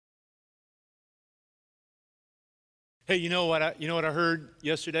Hey, you know what I heard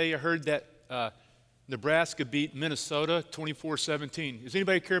yesterday? I heard that Nebraska beat Minnesota 24-17. Does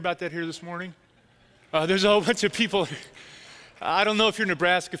anybody care about that here this morning? There's a whole bunch of people. I don't know if you're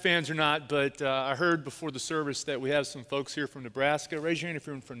Nebraska fans or not, but I heard before the service that we have some folks here from Nebraska. Raise your hand if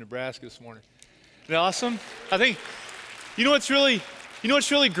you're from Nebraska this morning. Isn't that awesome? I think, you know what's really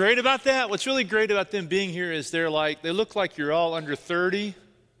great about that? What's really great about them being here is they look like you're all under 30.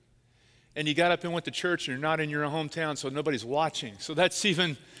 And you got up and went to church, and you're not in your own hometown, so nobody's watching. So that's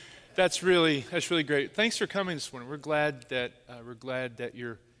really great. Thanks for coming this morning. We're glad that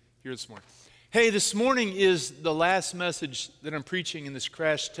you're here this morning. Hey, this morning is the last message that I'm preaching in this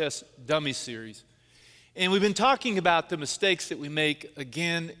Crash Test Dummy series, and we've been talking about the mistakes that we make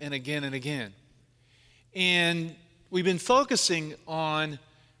again and again and again, and we've been focusing on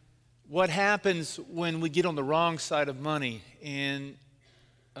what happens when we get on the wrong side of money and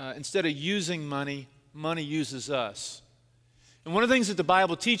instead of using money, money uses us. And one of the things that the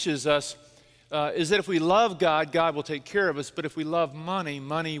Bible teaches us is that if we love God, God will take care of us. But if we love money,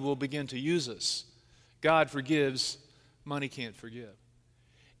 money will begin to use us. God forgives, money can't forgive.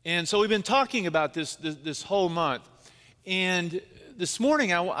 And so we've been talking about this whole month. And this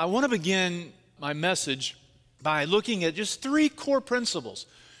morning, I want to begin my message by looking at just three core principles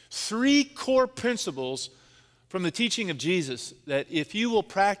from the teaching of Jesus, that if you will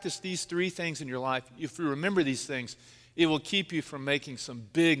practice these three things in your life, if you remember these things, it will keep you from making some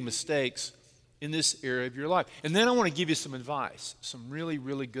big mistakes in this area of your life. And then I want to give you some advice, some really,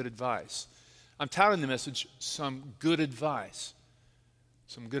 really good advice. I'm titling the message, Some Good Advice.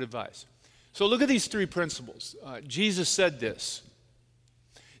 Some good advice. So look at these three principles. Jesus said this.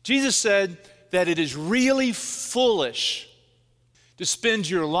 Jesus said that it is really foolish to spend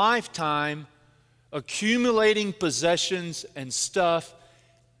your lifetime accumulating possessions and stuff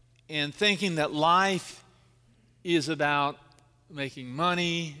and thinking that life is about making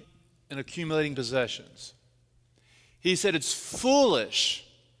money and accumulating possessions. He said it's foolish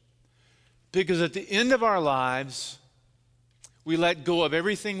because at the end of our lives, we let go of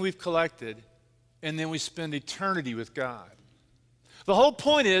everything we've collected and then we spend eternity with God. The whole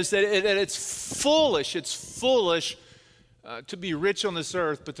point is that it's foolish to be rich on this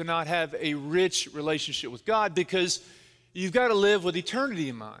earth, but to not have a rich relationship with God, because you've got to live with eternity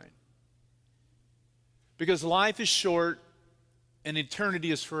in mind. Because life is short and eternity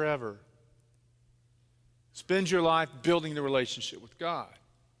is forever. Spend your life building the relationship with God.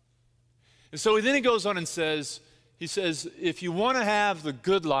 And so then he goes on and says, if you want to have the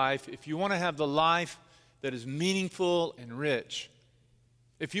good life, if you want to have the life that is meaningful and rich,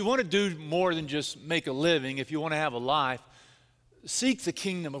 if you want to do more than just make a living, if you want to have a life, seek the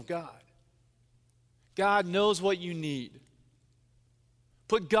kingdom of God. God knows what you need.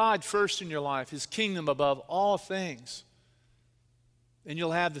 Put God first in your life, His kingdom above all things, and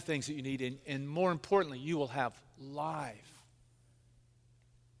you'll have the things that you need, and more importantly, you will have life.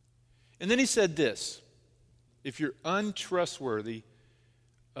 And then he said this, if you're untrustworthy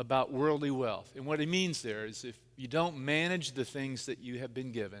about worldly wealth, and what he means there is if you don't manage the things that you have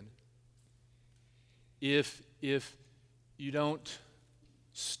been given, if you don't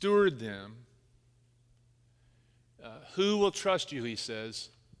steward them, who will trust you, he says,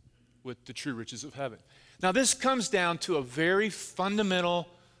 with the true riches of heaven? Now, this comes down to a very fundamental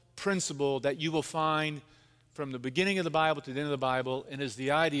principle that you will find from the beginning of the Bible to the end of the Bible, and is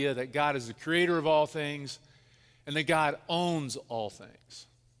the idea that God is the creator of all things and that God owns all things.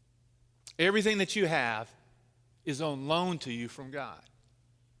 Everything that you have is on loan to you from God.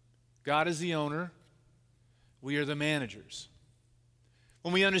 God is the owner. We are the managers.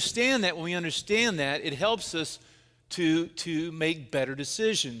 When we understand that, it helps us to make better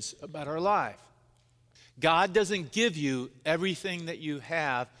decisions about our life. God doesn't give you everything that you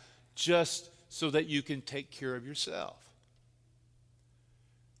have just so that you can take care of yourself.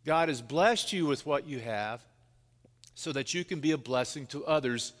 God has blessed you with what you have so that you can be a blessing to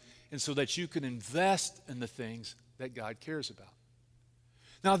others and so that you can invest in the things that God cares about.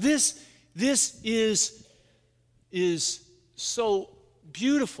 Now this is so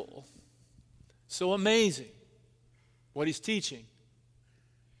beautiful, so amazing, what he's teaching.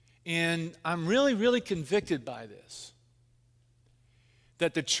 And I'm really, really convicted by this,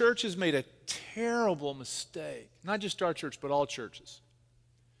 that the church has made a terrible mistake. Not just our church, but all churches.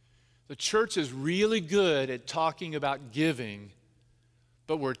 The church is really good at talking about giving,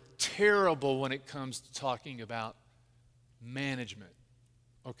 but we're terrible when it comes to talking about management.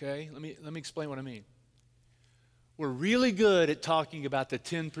 Okay? Let me explain what I mean. We're really good at talking about the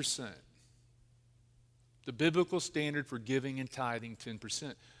 10%. The biblical standard for giving and tithing,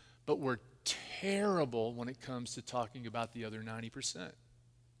 10%. but we're terrible when it comes to talking about the other 90%.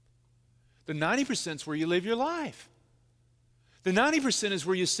 The 90% is where you live your life. The 90% is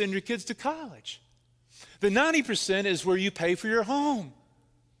where you send your kids to college. The 90% is where you pay for your home.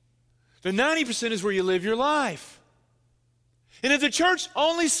 The 90% is where you live your life. And if the church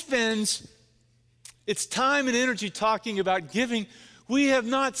only spends its time and energy talking about giving, we have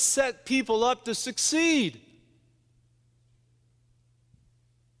not set people up to succeed.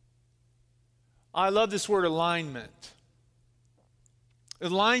 I love this word alignment.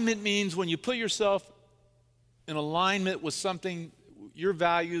 Alignment means when you put yourself in alignment with something, your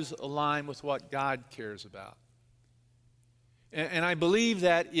values align with what God cares about. And I believe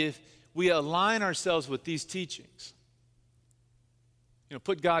that if we align ourselves with these teachings,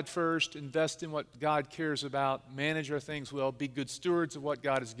 put God first, invest in what God cares about, manage our things well, be good stewards of what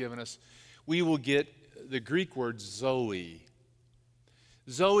God has given us, we will get the Greek word Zoe.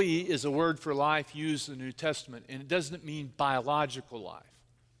 Zoe is a word for life used in the New Testament, and it doesn't mean biological life.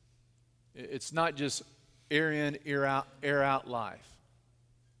 It's not just air in, air out life.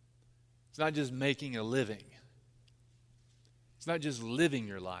 It's not just making a living. It's not just living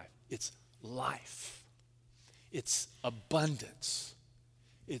your life. It's life. It's abundance.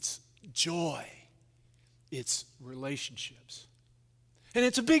 It's joy. It's relationships. And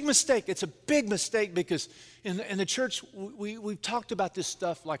it's a big mistake. It's a big mistake because in the church, we've talked about this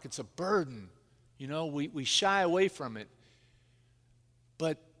stuff like it's a burden. We shy away from it.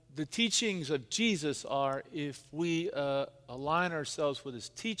 But the teachings of Jesus are, if we align ourselves with his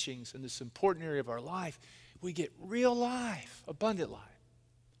teachings in this important area of our life, we get real life, abundant life.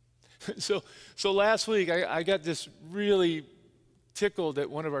 So last week, I got this really tickled at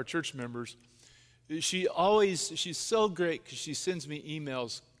one of our church members. She's so great because she sends me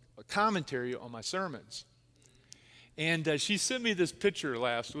emails, a commentary on my sermons. And she sent me this picture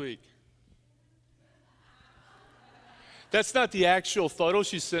last week. That's not the actual photo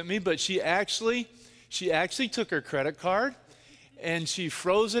she sent me, but she actually took her credit card and she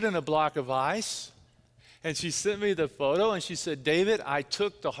froze it in a block of ice. And she sent me the photo and she said, David, I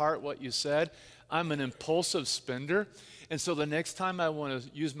took to heart what you said. I'm an impulsive spender. And so the next time I want to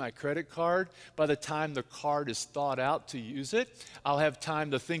use my credit card, by the time the card is thought out to use it, I'll have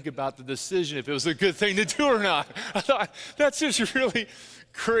time to think about the decision if it was a good thing to do or not. I thought, that's just really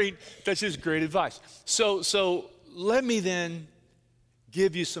great. That's just great advice. So let me then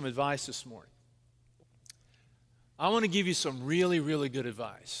give you some advice this morning. I want to give you some really, really good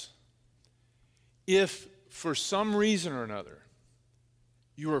advice. If for some reason or another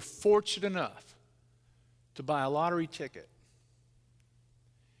you are fortunate enough to buy a lottery ticket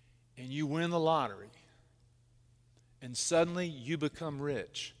and you win the lottery and suddenly you become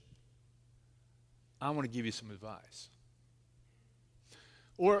rich, I want to give you some advice.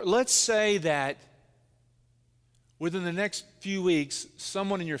 Or let's say that within the next few weeks,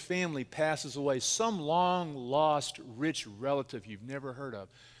 someone in your family passes away, some long-lost rich relative you've never heard of,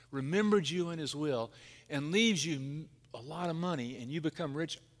 remembered you in his will, and leaves you a lot of money, and you become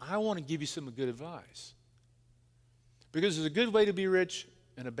rich. I want to give you some good advice. Because there's a good way to be rich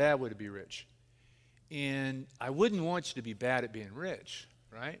and a bad way to be rich. And I wouldn't want you to be bad at being rich,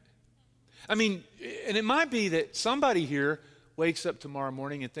 right? I mean, and it might be that somebody here wakes up tomorrow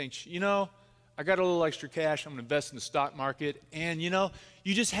morning and thinks, I got a little extra cash, I'm going to invest in the stock market, and you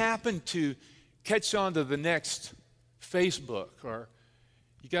just happen to catch on to the next Facebook, or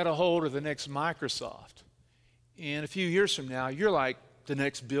you got a hold of the next Microsoft. And a few years from now, you're like the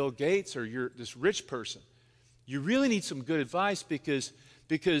next Bill Gates, or you're this rich person. You really need some good advice because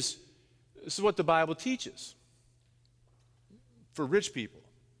this is what the Bible teaches for rich people,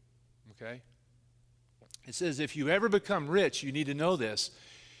 okay? It says if you ever become rich, you need to know this,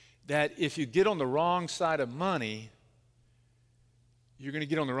 that if you get on the wrong side of money, you're going to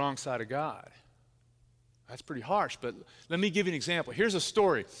get on the wrong side of God. That's pretty harsh, but let me give you an example. Here's a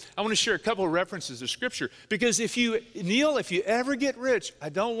story. I want to share a couple of references to Scripture because if you ever get rich, I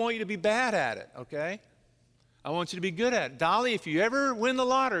don't want you to be bad at it, okay? I want you to be good at it. Dolly, if you ever win the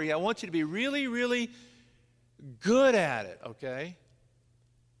lottery, I want you to be really, really good at it, okay?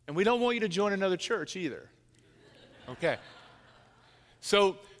 And we don't want you to join another church either, okay?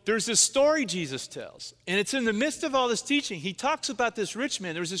 So there's this story Jesus tells, and it's in the midst of all this teaching. He talks about this rich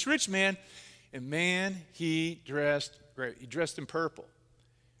man. There was this rich man, and man, he dressed great. He dressed in purple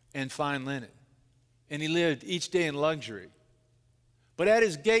and fine linen, and he lived each day in luxury. But at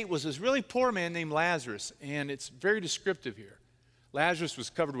his gate was this really poor man named Lazarus, and it's very descriptive here. Lazarus was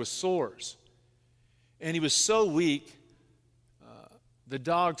covered with sores, and he was so weak, the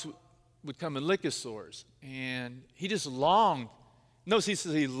dogs would come and lick his sores, and he just longed Notice he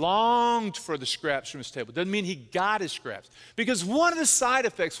says he longed for the scraps from his table. Doesn't mean he got his scraps. Because one of the side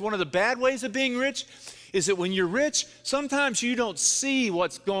effects, one of the bad ways of being rich is that when you're rich, sometimes you don't see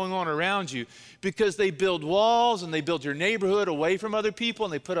what's going on around you because they build walls and they build your neighborhood away from other people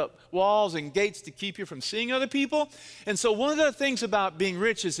and they put up walls and gates to keep you from seeing other people. And so one of the things about being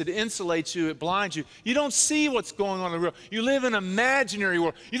rich is it insulates you, it blinds you. You don't see what's going on in the world. You live in an imaginary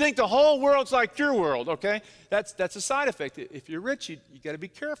world. You think the whole world's like your world, okay? That's a side effect. If you're rich, you got to be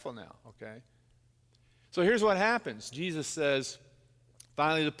careful now, okay? So here's what happens. Jesus says,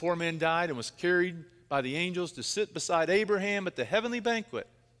 finally the poor man died and was carried by the angels to sit beside Abraham at the heavenly banquet.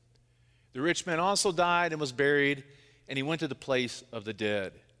 The rich man also died and was buried, and he went to the place of the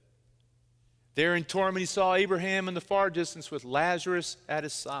dead. There in torment he saw Abraham in the far distance with Lazarus at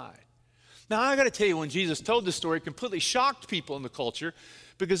his side. Now I got to tell you, when Jesus told this story, it completely shocked people in the culture,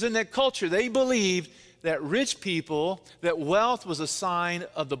 because in that culture they believed that rich people, that wealth was a sign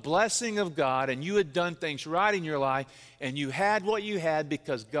of the blessing of God, and you had done things right in your life, and you had what you had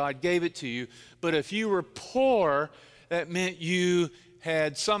because God gave it to you. But if you were poor, that meant you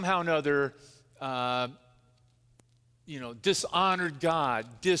had somehow or another, dishonored God,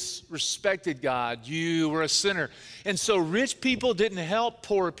 disrespected God. You were a sinner. And so rich people didn't help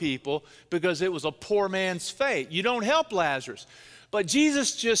poor people because it was a poor man's fate. You don't help Lazarus. But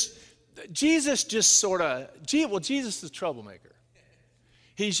Jesus is a troublemaker.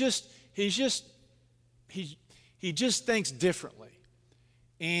 He just thinks differently.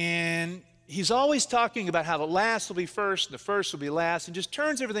 And he's always talking about how the last will be first and the first will be last, and just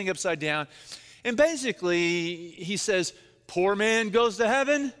turns everything upside down. And basically, he says, poor man goes to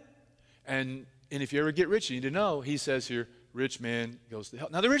heaven, and if you ever get rich, you need to know, he says here, rich man goes to hell.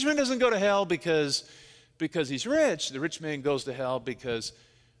 Now, the rich man doesn't go to hell because he's rich. The rich man goes to hell because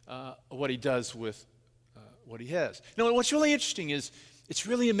what he does with what he has. You know, what's really interesting is, it's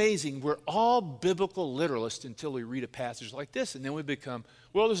really amazing. We're all biblical literalists until we read a passage like this, and then we become,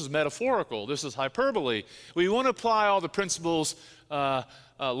 well, this is metaphorical. This is hyperbole. We want to apply all the principles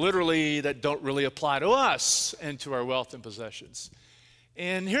literally that don't really apply to us and to our wealth and possessions.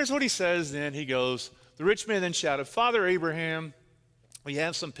 And here's what he says then. He goes, the rich man then shouted, Father Abraham, will you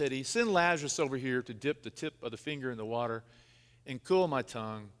have some pity? Send Lazarus over here to dip the tip of the finger in the water and cool my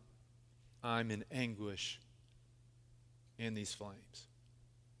tongue. I'm in anguish in these flames.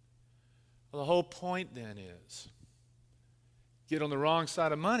 Well, the whole point then is, get on the wrong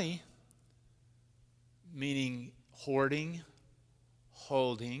side of money, meaning hoarding,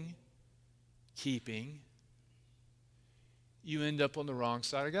 holding, keeping, you end up on the wrong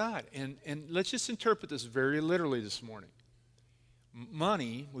side of God. And let's just interpret this very literally this morning.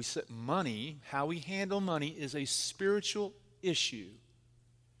 Money, we said money, how we handle money is a spiritual issue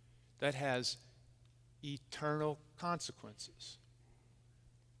that has eternal consequences.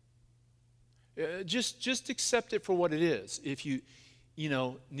 Just accept it for what it is. If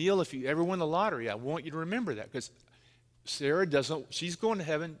Neil, if you ever win the lottery, I want you to remember that, because Sarah she's going to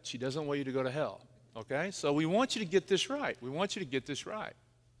heaven. She doesn't want you to go to hell. Okay? So we want you to get this right.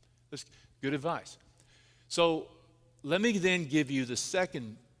 That's good advice. So let me then give you the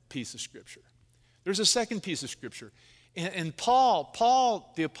second piece of Scripture. There's a second piece of Scripture. And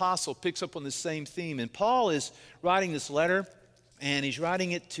Paul, the apostle, picks up on the same theme. And Paul is writing this letter, and he's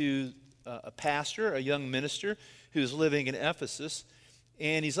writing it to a pastor, a young minister who's living in Ephesus,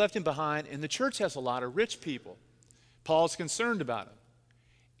 and he's left him behind, and the church has a lot of rich people. Paul's concerned about them.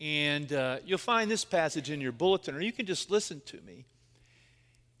 And you'll find this passage in your bulletin, or you can just listen to me.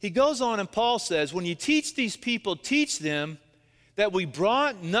 He goes on, and Paul says, when you teach these people, teach them that we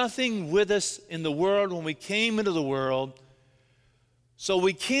brought nothing with us in the world when we came into the world, so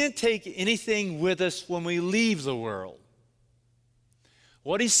we can't take anything with us when we leave the world.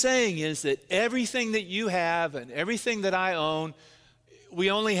 What he's saying is that everything that you have and everything that I own,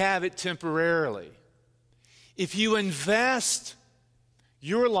 we only have it temporarily. If you invest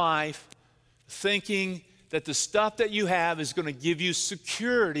your life thinking that the stuff that you have is going to give you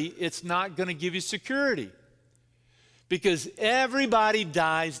security, it's not going to give you security. Because everybody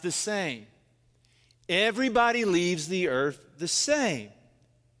dies the same. Everybody leaves the earth the same.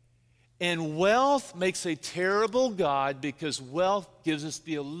 And wealth makes a terrible god, because wealth gives us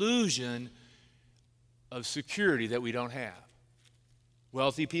the illusion of security that we don't have.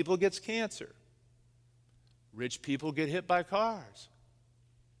 Wealthy people get cancer. Rich people get hit by cars.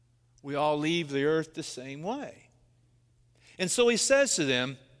 We all leave the earth the same way. And so he says to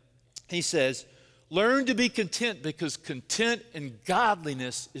them, learn to be content, because content and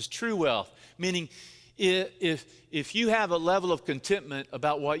godliness is true wealth. Meaning, if you have a level of contentment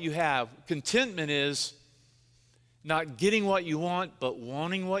about what you have, contentment is not getting what you want, but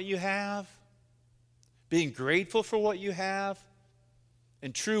wanting what you have, being grateful for what you have.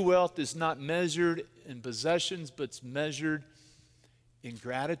 And true wealth is not measured in possessions, but it's measured in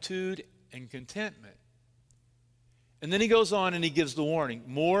gratitude and contentment. And then he goes on and he gives the warning.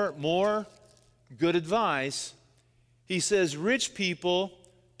 More good advice. He says, rich people,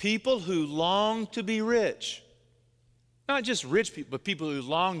 people who long to be rich, not just rich people, but people who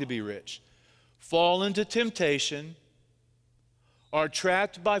long to be rich, fall into temptation, are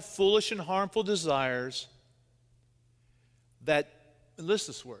trapped by foolish and harmful desires that,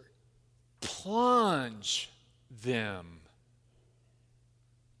 listen to this word, plunge them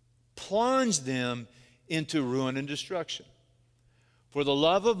into ruin and destruction. For the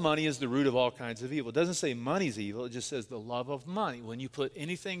love of money is the root of all kinds of evil. It doesn't say money's evil, it just says the love of money. When you put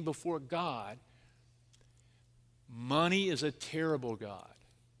anything before God, money is a terrible God.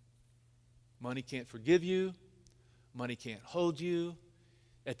 Money can't forgive you. Money can't hold you.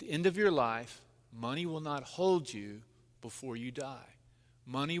 At the end of your life, money will not hold you before you die.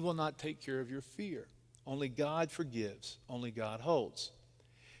 Money will not take care of your fear. Only God forgives. Only God holds.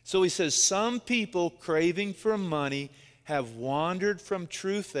 So he says, some people craving for money have wandered from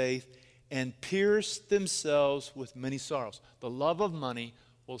true faith and pierced themselves with many sorrows. The love of money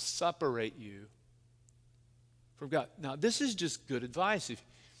will separate you from God. Now, this is just good advice.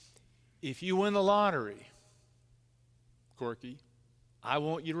 If you win the lottery, Corky, I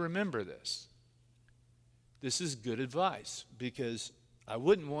want you to remember this. This is good advice because I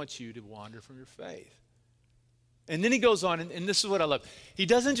wouldn't want you to wander from your faith. And then he goes on, and this is what I love. He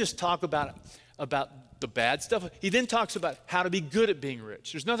doesn't just talk about the bad stuff. He then talks about how to be good at being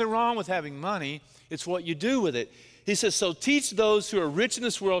rich. There's nothing wrong with having money. It's what you do with it. He says, so teach those who are rich in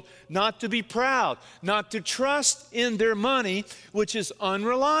this world not to be proud, not to trust in their money, which is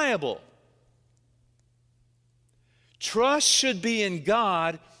unreliable. Trust should be in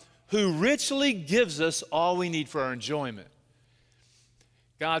God, who richly gives us all we need for our enjoyment.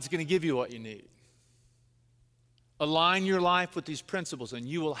 God's going to give you what you need. Align your life with these principles, and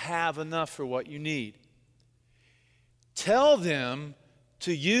you will have enough for what you need. Tell them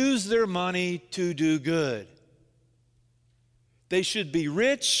to use their money to do good. They should be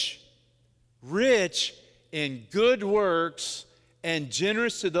rich in good works and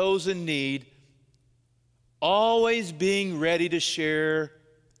generous to those in need, always being ready to share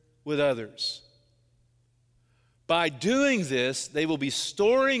with others. By doing this, they will be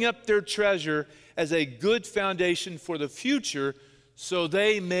storing up their treasure as a good foundation for the future, so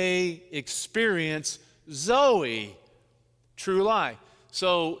they may experience Zoe, true life.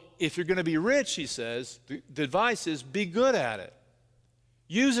 So if you're going to be rich, he says, the advice is be good at it.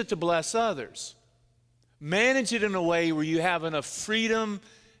 Use it to bless others. Manage it in a way where you have enough freedom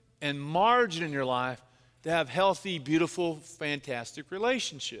and margin in your life to have healthy, beautiful, fantastic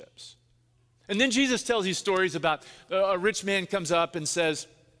relationships. And then Jesus tells these stories about a rich man comes up and says,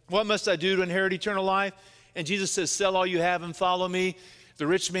 what must I do to inherit eternal life? And Jesus says, sell all you have and follow me. The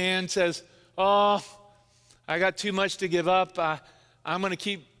rich man says, oh, I got too much to give up. I'm going to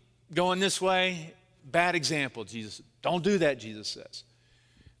keep going this way. Bad example, Jesus. Don't do that, Jesus says.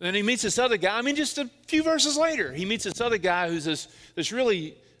 Then he meets this other guy. Just a few verses later, he meets this other guy who's this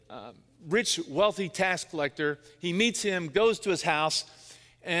really rich, wealthy tax collector. He meets him, goes to his house,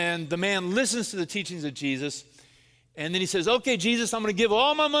 and the man listens to the teachings of Jesus. And then he says, okay, Jesus, I'm going to give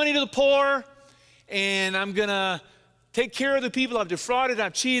all my money to the poor, and I'm going to take care of the people I've defrauded,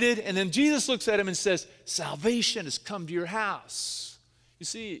 I've cheated. And then Jesus looks at him and says, salvation has come to your house. You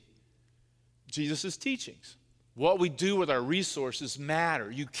see, Jesus' teachings, what we do with our resources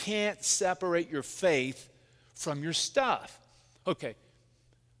matter. You can't separate your faith from your stuff. Okay,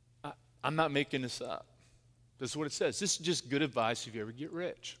 I'm not making this up. This is what it says. This is just good advice if you ever get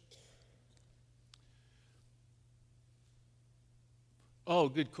rich. Oh,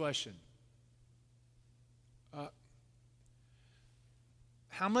 good question.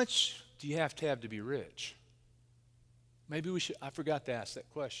 How much do you have to be rich? Maybe I forgot to ask that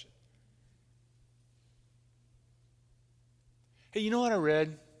question. Hey, you know what I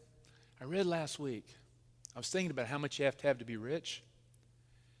read? I read last week. I was thinking about how much you have to be rich.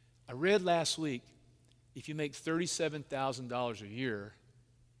 I read last week, if you make $37,000 a year,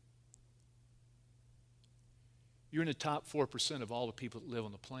 you're in the top 4% of all the people that live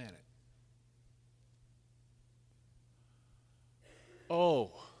on the planet.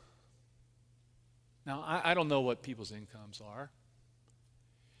 Oh. Now, I don't know what people's incomes are.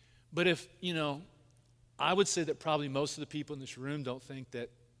 But I would say that probably most of the people in this room don't think that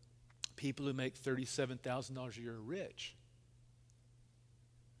people who make $37,000 a year are rich.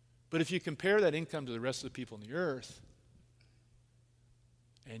 But if you compare that income to the rest of the people on the earth,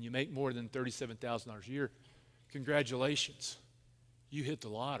 and you make more than $37,000 a year, congratulations, you hit the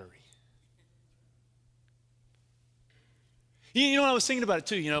lottery. You know, I was thinking about it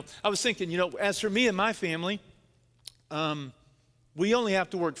too, I was thinking, as for me and my family, we only have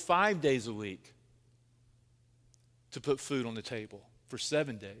to work 5 days a week to put food on the table for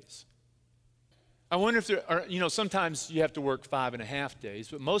 7 days. I wonder if there are, sometimes you have to work 5.5 days,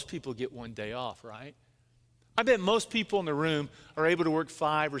 but most people get 1 day off, right? I bet most people in the room are able to work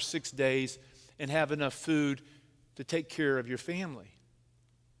 5 or 6 days and have enough food to take care of your family.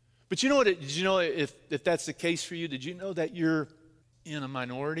 But did you know if that's the case for you, did you know that you're in a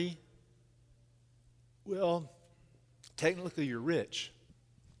minority? Well, technically you're rich.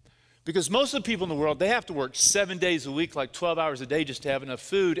 Because most of the people in the world, they have to work 7 days a week, like 12 hours a day just to have enough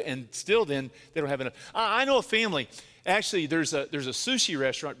food, and still then they don't have enough. I know a family, actually there's a sushi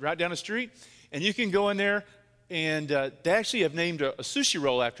restaurant right down the street, and you can go in there, and they actually have named a sushi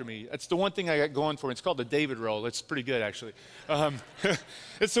roll after me. That's the one thing I got going for me. It's called the David roll. It's pretty good, actually.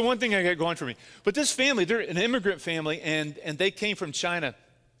 It's the one thing I got going for me. But this family, they're an immigrant family, and they came from China.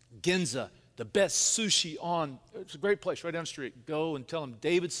 Ginza, the best sushi on. It's a great place right down the street. Go and tell them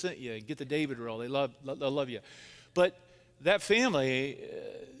David sent you and get the David roll. They'll love you. But that family,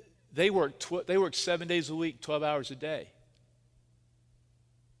 they work 7 days a week, 12 hours a day.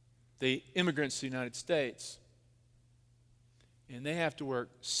 The immigrants to the United States. And they have to work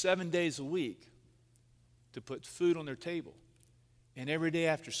 7 days a week to put food on their table. And every day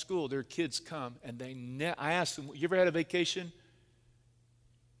after school, their kids come, and I ask them, you ever had a vacation?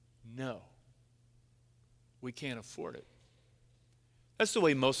 No. We can't afford it. That's the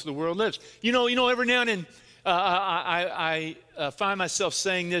way most of the world lives. Every now and then I find myself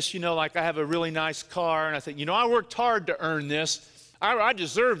saying this, like I have a really nice car, and I think, I worked hard to earn this. I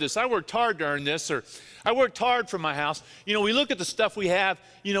deserve this. I worked hard to earn this, or I worked hard for my house. We look at the stuff we have,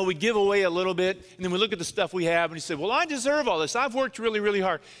 we give away a little bit, and then we look at the stuff we have, and you say, well, I deserve all this. I've worked really, really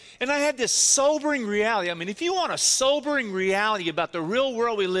hard. And I had this sobering reality. I mean, if you want a sobering reality about the real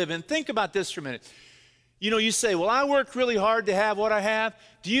world we live in, think about this for a minute. You say, well, I worked really hard to have what I have.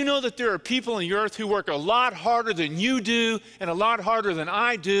 Do you know that there are people on the earth who work a lot harder than you do and a lot harder than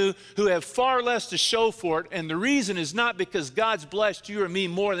I do, who have far less to show for it? And the reason is not because God's blessed you or me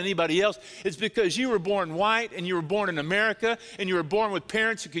more than anybody else. It's because you were born white and you were born in America and you were born with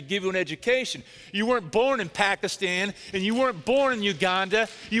parents who could give you an education. You weren't born in Pakistan and you weren't born in Uganda.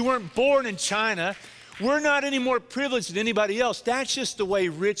 You weren't born in China. We're not any more privileged than anybody else. That's just the way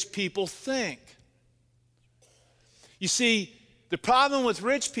rich people think. You see, the problem with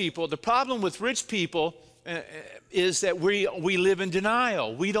rich people is that we live in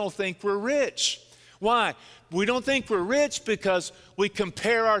denial. We don't think we're rich. Why? We don't think we're rich because we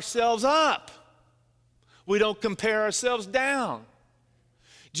compare ourselves up. We don't compare ourselves down.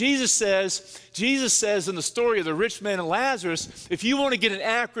 Jesus says in the story of the rich man and Lazarus, if you want to get an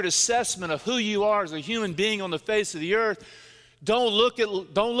accurate assessment of who you are as a human being on the face of the earth, don't look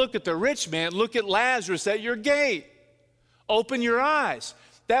at the rich man, look at Lazarus at your gate. Open your eyes.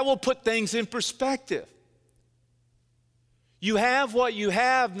 That will put things in perspective. You have what you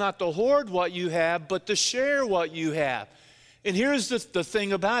have, not to hoard what you have, but to share what you have. And here's the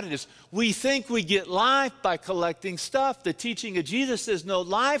thing about it is we think we get life by collecting stuff. The teaching of Jesus says, no,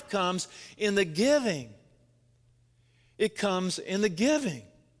 life comes in the giving. It comes in the giving.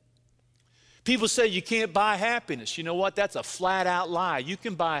 People say you can't buy happiness. You know what? That's a flat out lie. You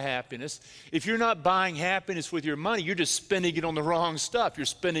can buy happiness. If you're not buying happiness with your money, you're just spending it on the wrong stuff. You're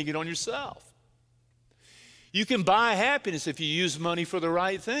spending it on yourself. You can buy happiness if you use money for the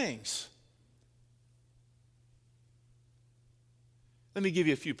right things. Let me give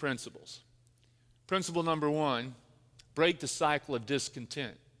you a few principles. Principle number 1, break the cycle of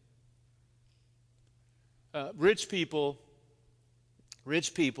discontent. Rich people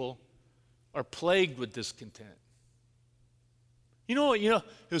are plagued with discontent. We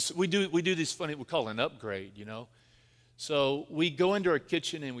do these funny, we call it an upgrade, So we go into our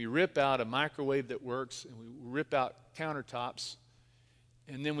kitchen and we rip out a microwave that works, and we rip out countertops,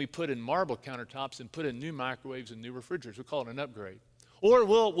 and then we put in marble countertops and put in new microwaves and new refrigerators. We call it an upgrade. Or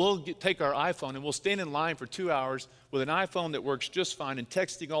we'll take our iPhone and we'll stand in line for 2 hours with an iPhone that works just fine and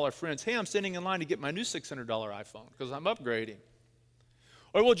texting all our friends, hey, I'm standing in line to get my new $600 iPhone because I'm upgrading.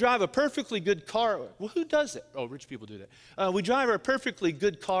 Or we'll drive a perfectly good car. Well, who does that? Oh, rich people do that. We drive our perfectly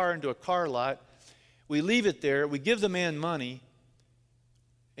good car into a car lot. We leave it there. We give the man money.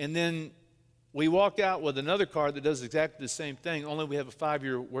 And then we walk out with another car that does exactly the same thing, only we have a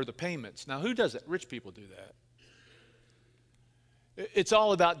 5-year worth of payments. Now, who does that? Rich people do that. It's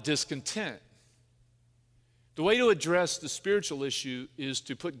all about discontent. The way to address the spiritual issue is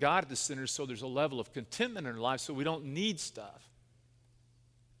to put God at the center so there's a level of contentment in our life so we don't need stuff.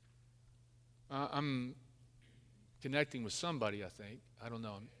 I'm connecting with somebody, I think. I don't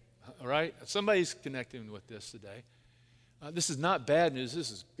know. All right? Somebody's connecting with this today. This is not bad news. This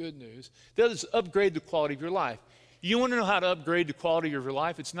is good news. The other is upgrade the quality of your life. You want to know how to upgrade the quality of your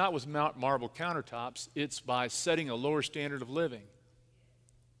life? It's not with marble countertops. It's by setting a lower standard of living.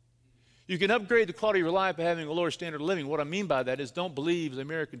 You can upgrade the quality of your life by having a lower standard of living. What I mean by that is don't believe the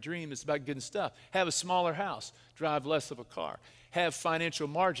American dream is about getting stuff. Have a smaller house. Drive less of a car. Have financial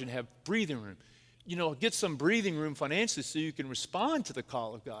margin. Have breathing room. Get some breathing room financially so you can respond to the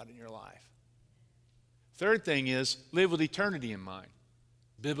call of God in your life. Third thing is live with eternity in mind.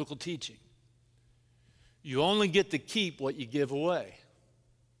 Biblical teaching. You only get to keep what you give away.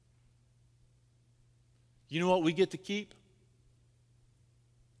 You know what we get to keep?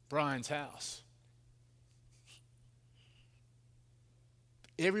 Brian's house.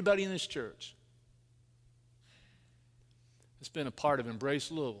 Everybody in this church has been a part of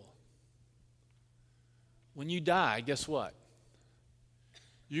Embrace Louisville. When you die, guess what?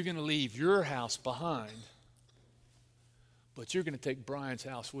 You're going to leave your house behind, but you're going to take Brian's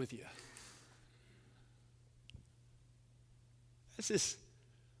house with you. That's just,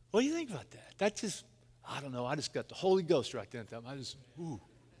 what do you think about that? That's just, I don't know, I just got the Holy Ghost right there.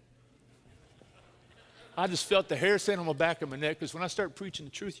 I just felt the hair stand on the back of my neck, because when I start preaching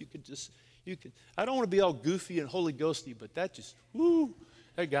the truth, I don't want to be all goofy and Holy Ghosty, but that just,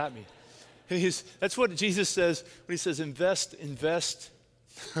 that got me. That's what Jesus says when he says invest.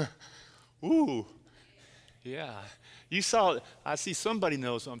 Yeah. You saw it. I see somebody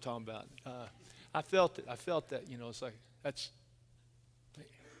knows what I'm talking about. I felt it. I felt that, it's like,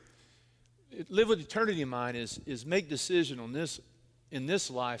 live with eternity in mind is make decision on this in this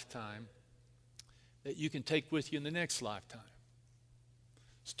lifetime that you can take with you in the next lifetime.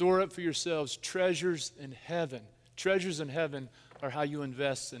 Store up for yourselves treasures in heaven. Treasures in heaven are how you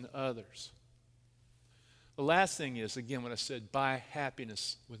invest in others. The last thing is, again, what I said, buy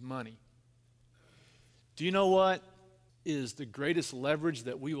happiness with money. Do you know what is the greatest leverage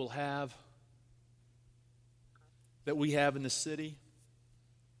that we will have, that we have in the city?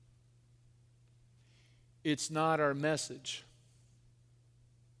 It's not our message.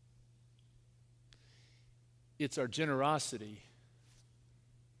 It's our generosity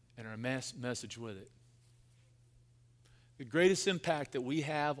and our message with it. The greatest impact that we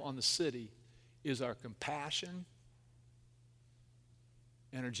have on the city is our compassion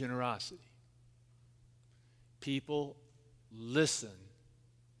and our generosity. People listen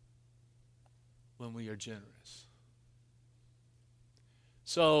when we are generous.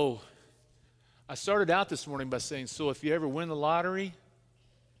 So, I started out this morning by saying, so if you ever win the lottery,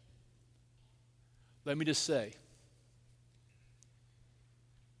 let me just say,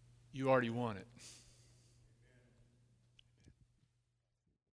 you already won it.